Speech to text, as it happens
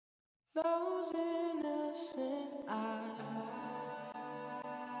Those innocent eyes,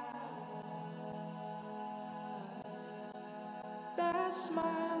 that smile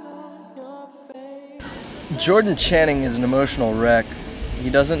on your face. Jordan Channing is an emotional wreck. He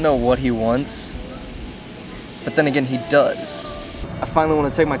doesn't know what he wants, but then again, he does. I finally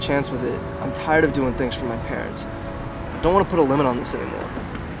want to take my chance with it. I'm tired of doing things for my parents. I don't want to put a limit on this anymore.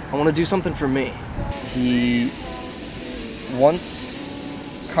 I want to do something for me. He wants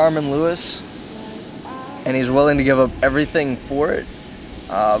Carmen Lewis, and he's willing to give up everything for it.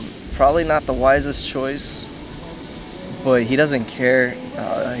 Probably not the wisest choice, but he doesn't care.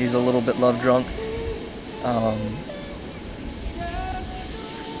 He's a little bit love drunk.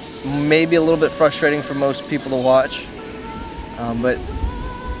 Maybe a little bit frustrating for most people to watch, but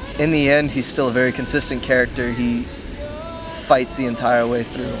in the end, he's still a very consistent character. He fights the entire way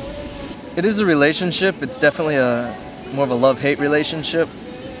through. It is a relationship. It's definitely more of a love-hate relationship.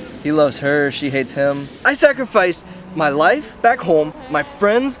 He loves her, she hates him. I sacrificed my life back home, my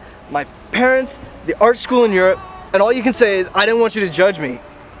friends, my parents, the art school in Europe, and all you can say is, I didn't want you to judge me.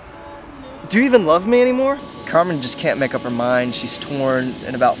 Do you even love me anymore? Carmen just can't make up her mind. She's torn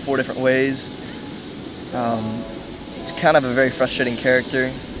in about 4 different ways. She's kind of a very frustrating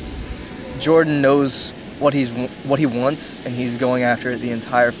character. Jordan knows what he wants, and he's going after it the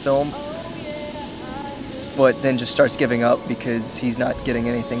entire film, but then just starts giving up because he's not getting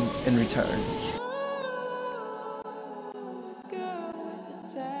anything in return.